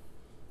 Alfred.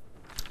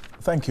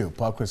 Thank you,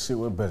 Kwesi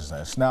with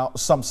business. Now,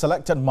 some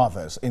selected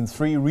mothers in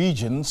 3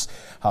 regions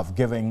have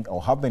been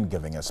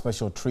giving a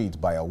special treat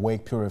by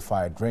awake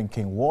purified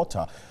drinking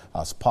water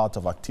as part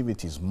of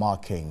activities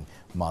marking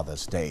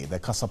Mother's Day. The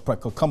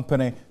Casapreco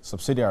Company,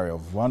 subsidiary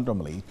of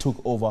Randomly, took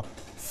over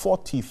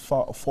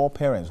 44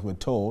 parents, we're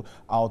told,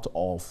 out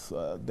of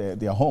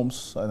their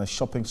homes in a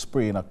shopping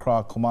spree in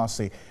Accra,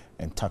 Kumasi,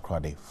 and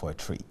Takoradi for a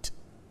treat.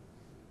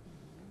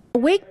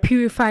 Awake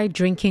Purified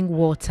Drinking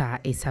Water,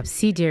 a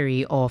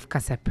subsidiary of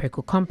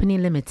Kasapreko Company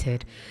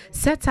Limited,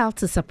 set out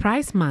to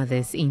surprise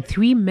mothers in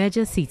 3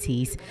 major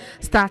cities,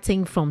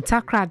 starting from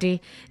Takrade,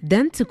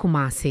 then to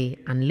Kumasi,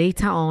 and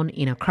later on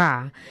in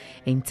Accra.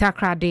 In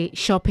Takrade,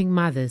 shopping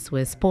mothers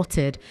were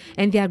spotted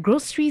and their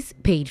groceries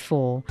paid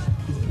for.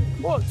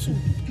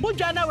 What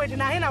Ghana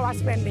wedding I was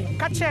spending?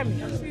 Catch him.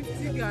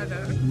 50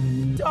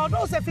 Ghana.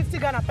 Although say 50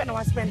 Ghana pen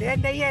was spending,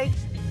 and they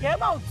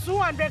about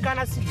 200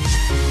 Ghana cedis.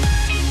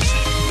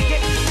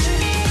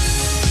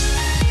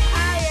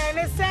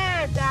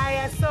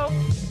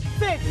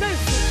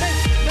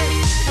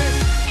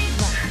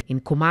 In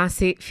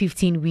Kumasi,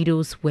 15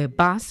 widows were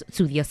bussed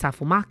to the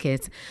Asafo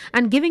market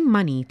and giving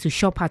money to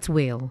shop at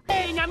will.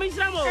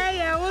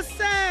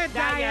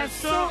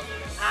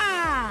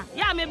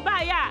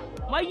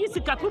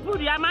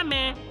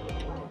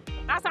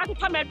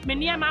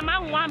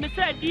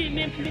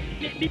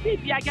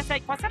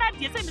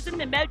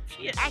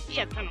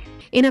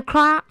 In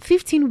Accra,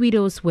 15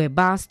 widows were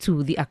bussed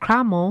to the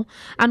Accra Mall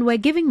and were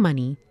giving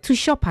money to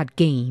shop at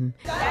game.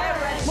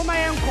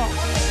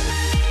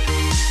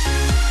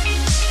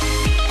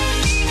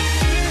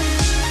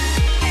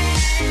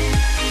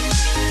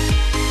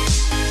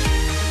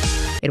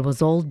 It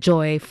was all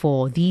joy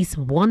for these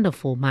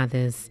wonderful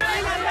mothers.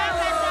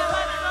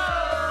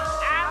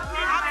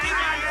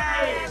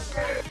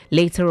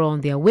 Later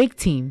on, the Awake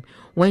team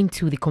went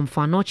to the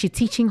Komfanochi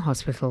Teaching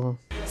Hospital.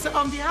 So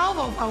on behalf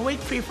of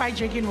Awake Purified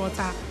Drinking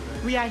Water,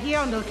 we are here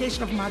on the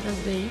occasion of Mother's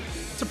Day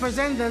to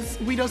present this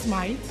Widow's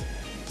Mite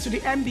to the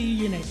MBE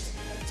unit.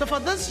 So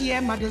for this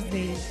year, Mother's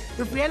Day,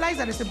 we've realized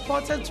that it's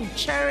important to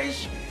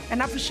cherish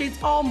and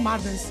appreciate all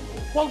mothers.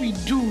 What we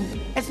do,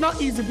 it's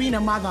not easy being a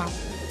mother.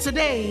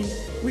 Today,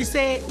 we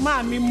say,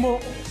 Mami Mo.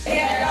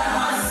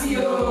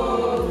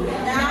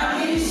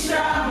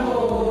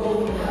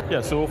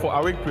 Yeah, so for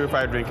Awake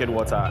Purified Drinking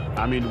Water,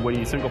 I mean, when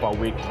you think of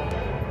Awake,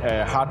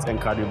 heart and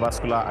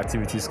cardiovascular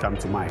activities come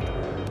to mind.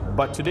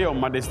 But today on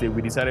Mother's Day,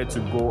 we decided to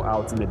go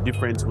out in a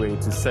different way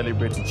to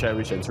celebrate, to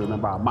cherish, and to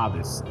remember our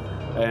mothers.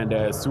 And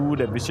through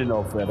the vision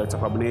of Dr.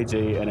 Kwabena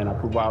J and an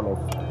approval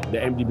of the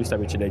MD Mr.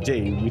 Richard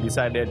J, we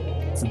decided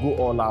to go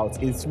all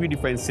out in 3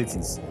 different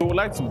cities. We would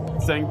like to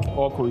thank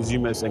all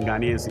consumers and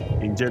Ghanaians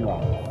in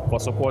general for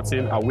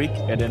supporting Awake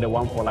and then the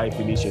One for Life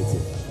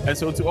initiative. And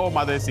so to all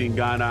mothers in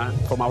Ghana,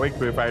 from Awake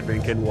Purified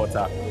Drinking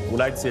Water, we'd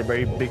like to say a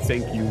very big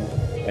thank you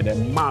and a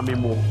mami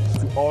mo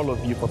to all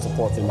of you for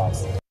supporting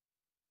us.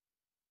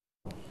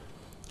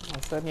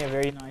 Certainly a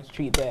very nice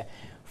treat there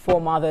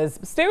for mothers.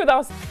 Stay with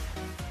us.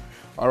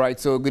 All right,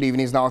 so good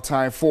evening. It's now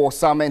time for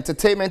some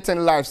entertainment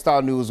and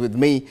lifestyle news with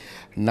me,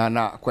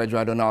 Nana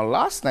Kwedrado. Now,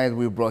 last night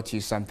we brought you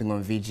something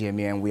on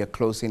VGMA and we are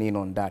closing in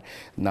on that.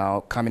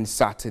 Now, coming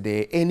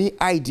Saturday, any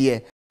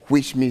idea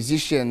which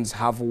musicians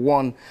have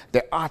won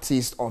the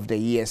Artist of the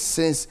Year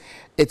since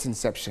its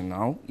inception?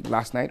 Now,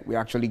 last night we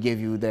actually gave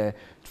you the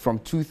from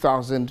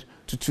 2000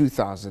 to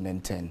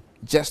 2010.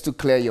 Just to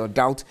clear your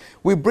doubt,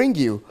 we bring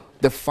you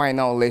the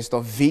final list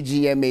of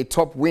VGMA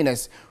top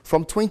winners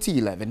from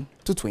 2011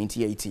 to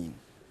 2018.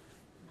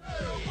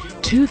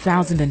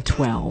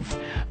 2012,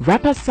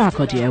 rapper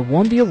Sarkodie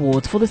won the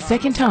award for the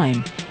second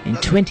time in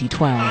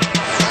 2012.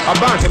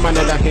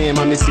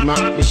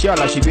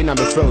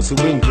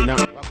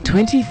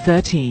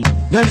 2013.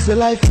 That's the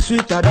life is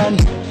sweeter than,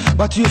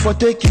 but you for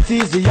take it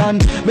easy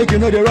and make you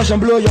know the rush and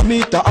blow your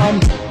meter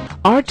on.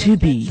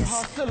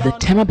 R2Bs, the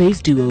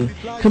Tema-based duo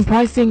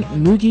comprising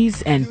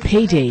Moogies and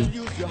Payday,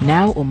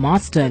 now Omar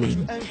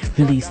Sterling,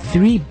 released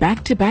 3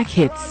 back-to-back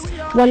hits,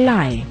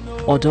 Walai,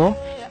 Odo,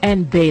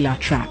 and Bela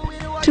Trap,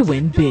 to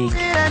win big.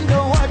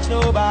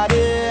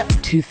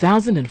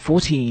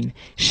 2014,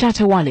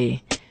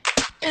 Shatawale.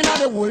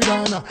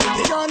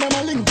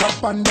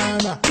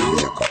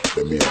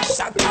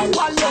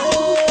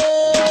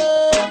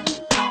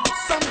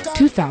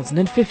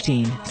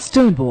 2015,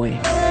 Stoneboy.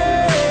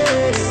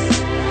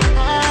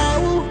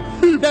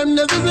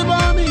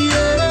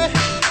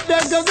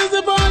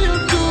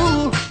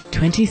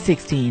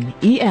 2016,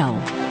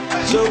 EL.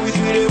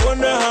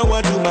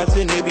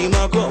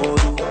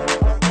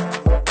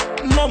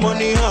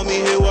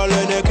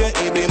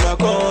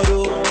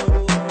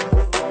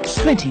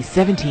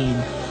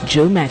 2017,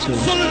 Joe Matto.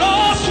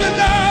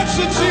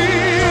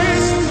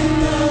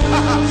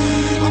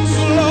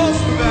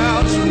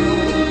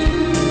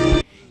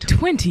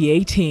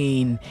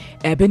 2018,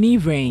 Ebony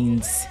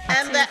Reigns.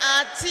 And the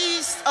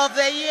Artist of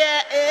the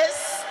Year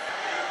is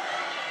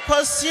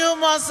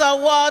Posthumous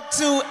Award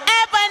to Ebony.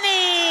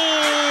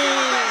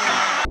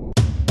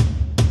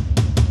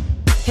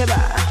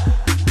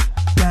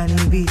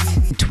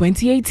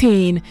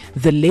 2018,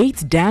 the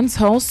late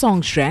dancehall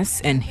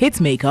songstress and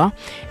hitmaker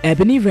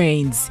Ebony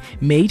Reigns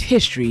made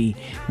history,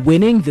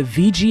 winning the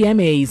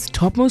VGMA's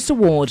topmost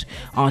award,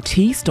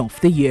 Artist of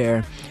the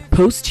Year,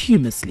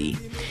 posthumously.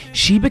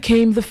 She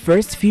became the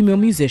first female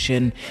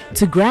musician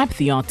to grab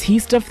the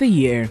Artist of the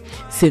Year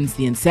since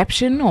the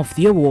inception of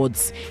the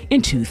awards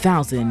in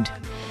 2000.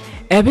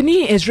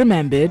 Ebony is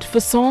remembered for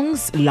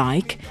songs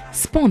like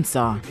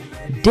Sponsor,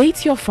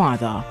 Date Your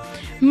Father,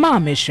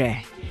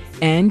 Mamishe,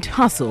 and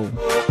Hustle.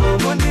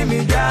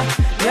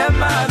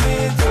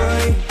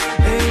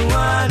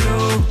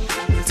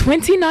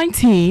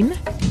 2019,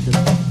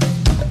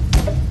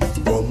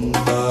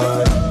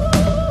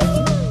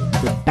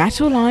 the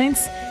battle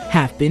lines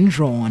have been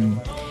drawn.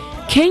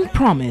 King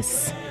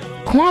Promise,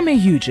 Kwame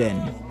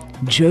Eugene,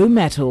 Joe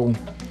Metal,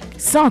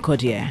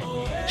 Sarkodie,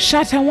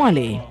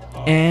 Shatawale,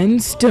 and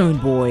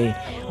Stoneboy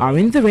are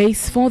in the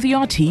race for the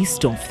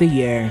Artist of the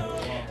Year.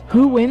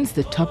 Who wins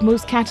the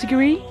topmost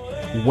category?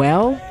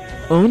 Well,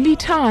 only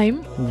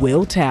time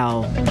will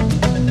tell.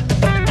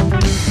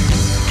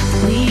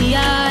 We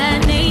are a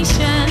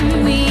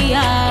nation, we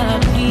are a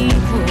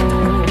people.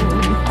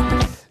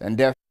 And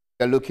they're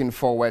looking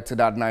forward to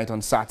that night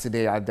on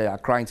Saturday at the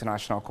Accra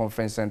International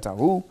Conference Center.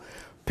 Who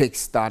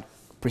picks that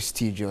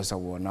prestigious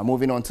award? Now,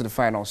 moving on to the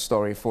final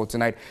story for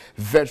tonight.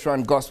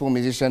 Veteran gospel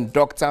musician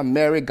Dr.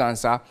 Mary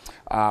Gansa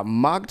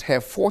marked her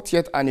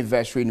 40th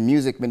anniversary in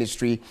music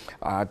ministry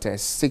at her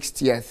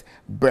 60th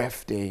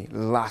birthday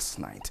last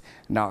night.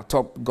 Now,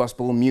 top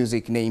gospel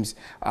music names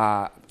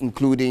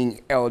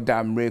including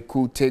Elder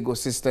Mreku Tego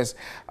Sisters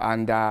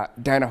and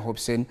Dinah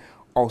Hobson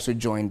also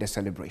joined the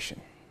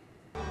celebration.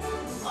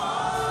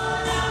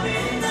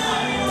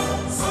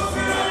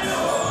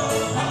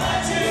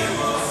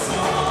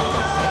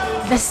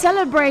 The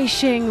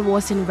celebration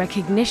was in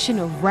recognition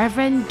of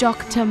Reverend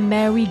Dr.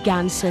 Mary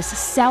Gansa's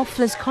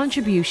selfless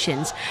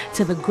contributions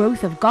to the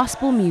growth of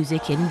gospel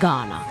music in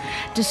Ghana.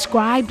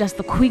 Described as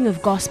the Queen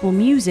of Gospel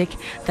Music,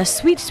 the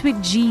Sweet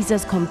Sweet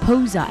Jesus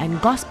composer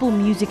and gospel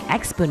music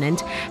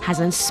exponent has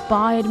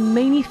inspired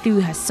many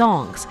through her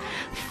songs.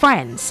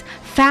 Friends,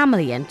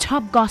 family, and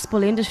top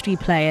gospel industry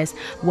players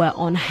were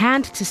on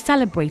hand to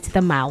celebrate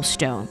the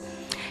milestone.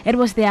 It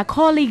was their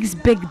colleagues'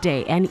 big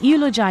day, and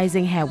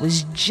eulogizing her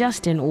was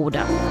just in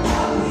order.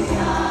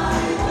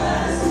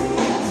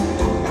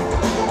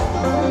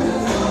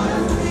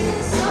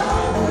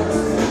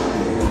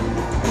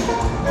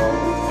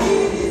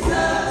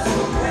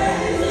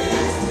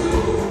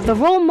 The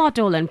role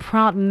model and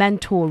proud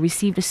mentor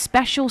received a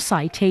special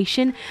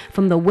citation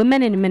from the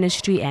Women in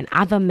Ministry and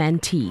other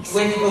mentees.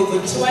 With over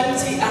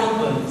 20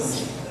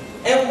 albums,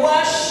 a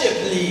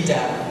worship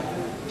leader,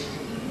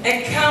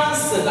 a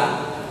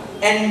counselor,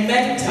 and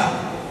mentor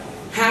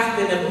have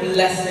been a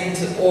blessing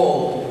to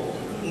all.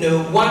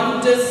 No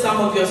wonder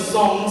some of your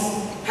songs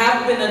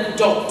have been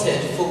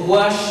adopted for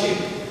worship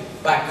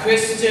by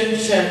Christian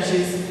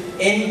churches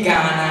in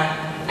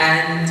Ghana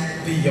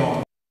and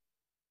beyond.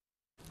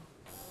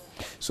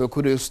 So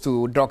kudos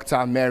to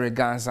Dr. Mary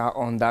Gansa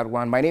on that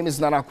one. My name is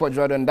Nana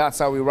Quadrado, and that's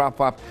how we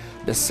wrap up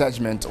the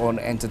segment on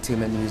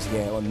entertainment news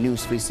here on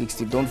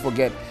NEWS360. Don't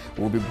forget,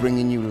 we'll be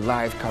bringing you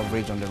live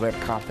coverage on the red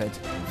carpet,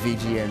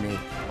 VGMA,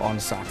 on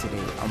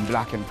Saturday. I'm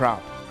black and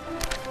proud.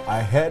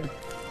 I heard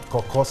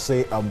Coco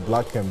say I'm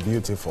black and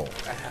beautiful,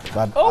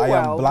 but Oh, I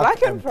well, am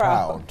black and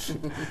proud.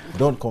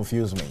 Don't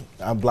confuse me.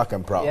 I'm black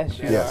and proud. Yes,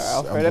 you yes,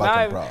 are, I'm black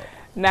and proud.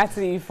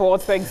 Natalie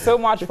Ford, thanks so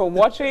much for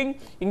watching.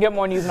 You can get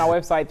more news on our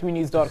website,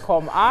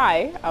 3news.com.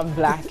 I am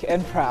black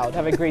and proud.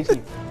 Have a great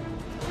evening.